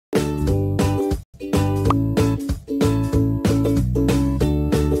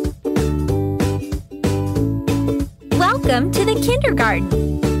kindergarten.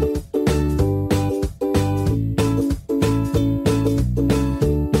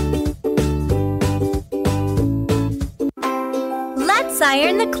 Let's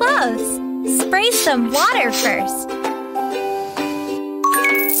iron the clothes. Spray some water first.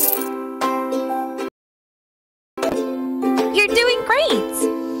 You're doing great!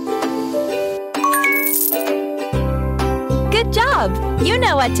 Good job! You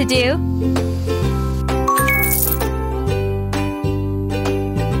know what to do.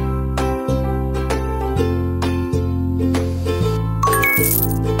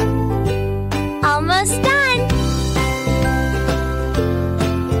 Almost done!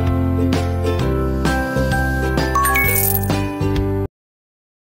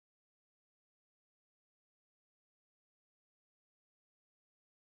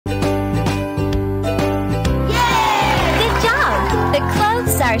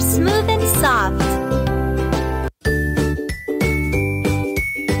 Are smooth and soft.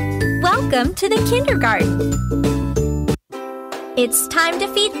 Welcome to the kindergarten. It's time to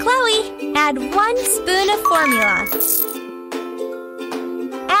feed Chloe. Add 1 spoon of formula.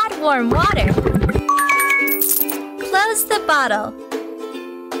 Add warm water. Close the bottle.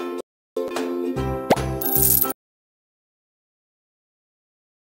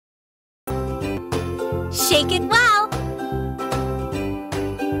 Shake it well.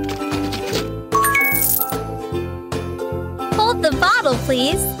 Hold the bottle,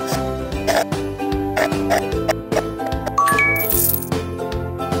 please.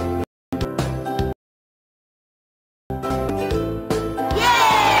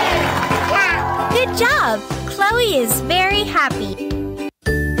 Good job! Chloe is very happy.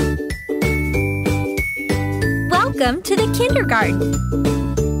 Welcome to the kindergarten.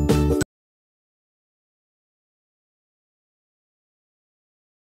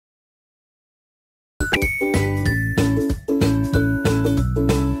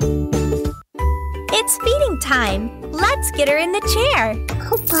 It's feeding time. Let's get her in the chair.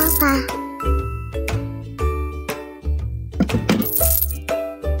 Oh, Papa.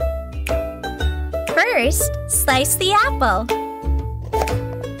 First, slice the apple.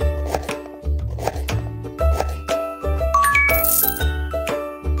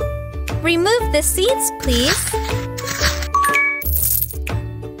 Remove the seeds, please.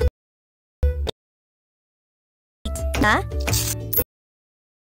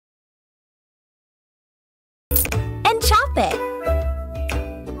 And chop it.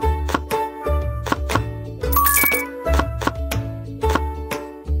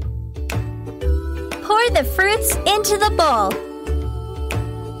 Pour the fruits into the bowl.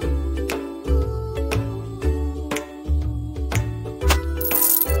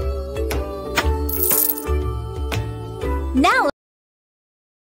 Now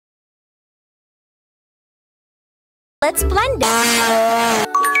let's blend it.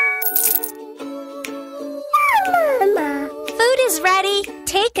 Food is ready.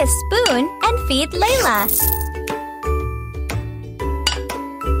 Take a spoon and feed Layla.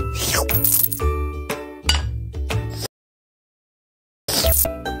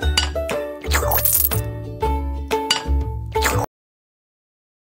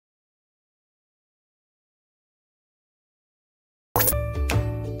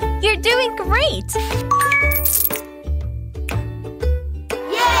 You're doing great!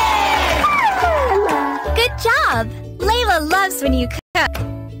 Yay! Good job! Layla loves when you cook.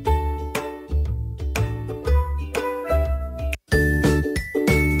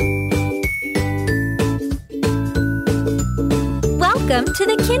 Welcome to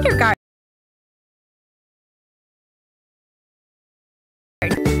the kindergarten.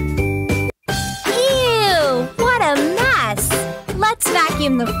 Ew! What a mess! Let's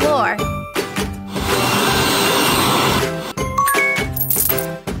vacuum the floor.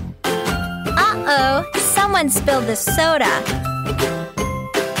 Uh-oh! Someone spilled the soda.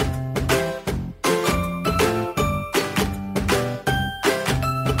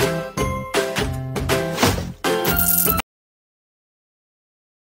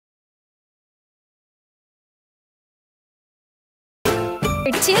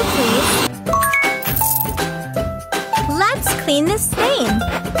 Here too, please. Let's clean this stain.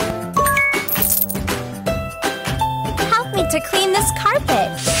 Help me to clean this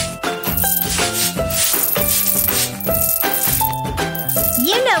carpet.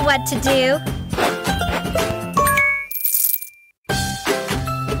 You know what to do.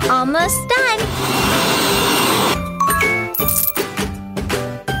 Almost done.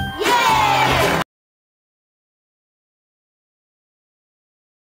 Yay!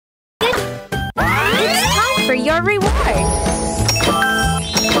 It's time for your reward.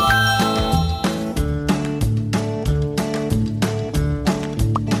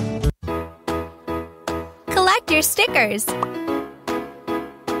 stickers.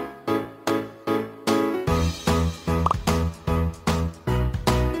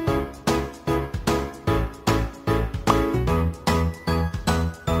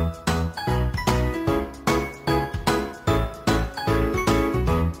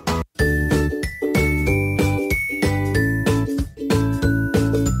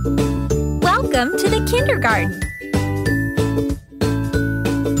 Welcome to the kindergarten.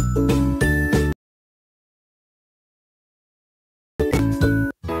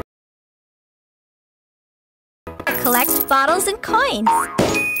 Collect bottles and coins.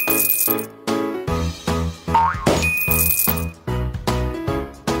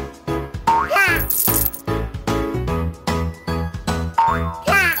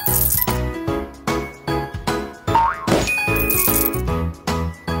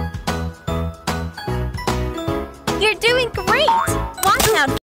 You're doing great! Watch out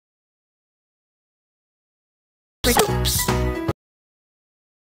for oops!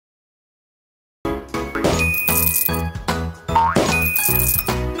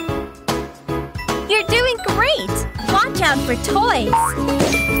 You're doing great! Watch out for toys!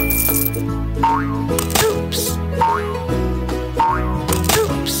 Oops!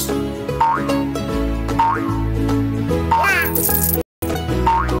 Oops!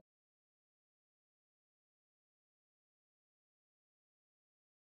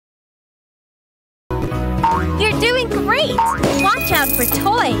 You're doing great! Watch out for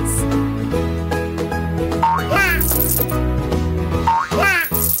toys!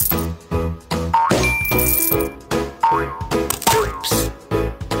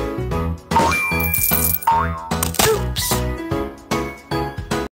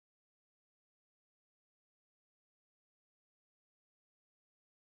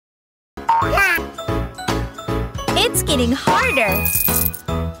 It's getting harder.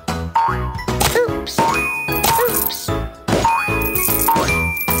 Oops. Oops.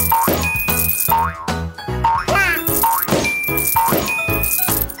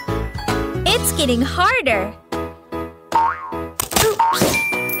 It's getting harder. Oops.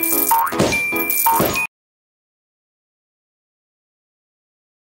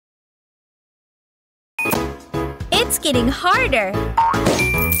 It's getting harder.